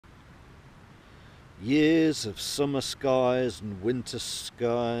Years of summer skies and winter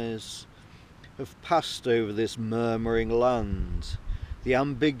skies have passed over this murmuring land, the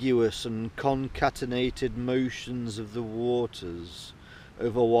ambiguous and concatenated motions of the waters,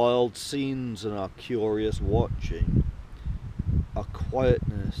 over wild scenes and our curious watching, our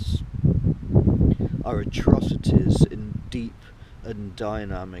quietness, our atrocities in deep and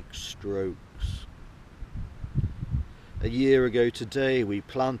dynamic strokes. A year ago today we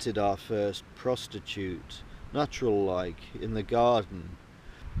planted our first prostitute, natural-like, in the garden,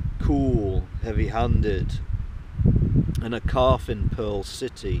 cool, heavy-handed, in a calf-in-pearl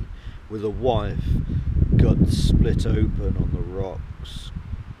city with a wife, guts split open on the rocks.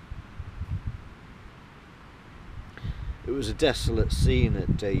 It was a desolate scene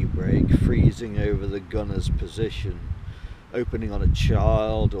at daybreak, freezing over the gunner's position, opening on a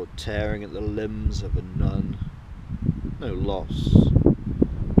child or tearing at the limbs of a nun. No loss,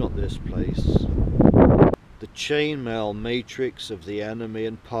 not this place. The chainmail matrix of the enemy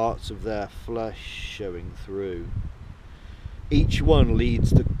and parts of their flesh showing through. Each one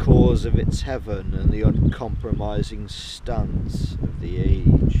leads the cause of its heaven and the uncompromising stance of the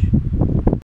age.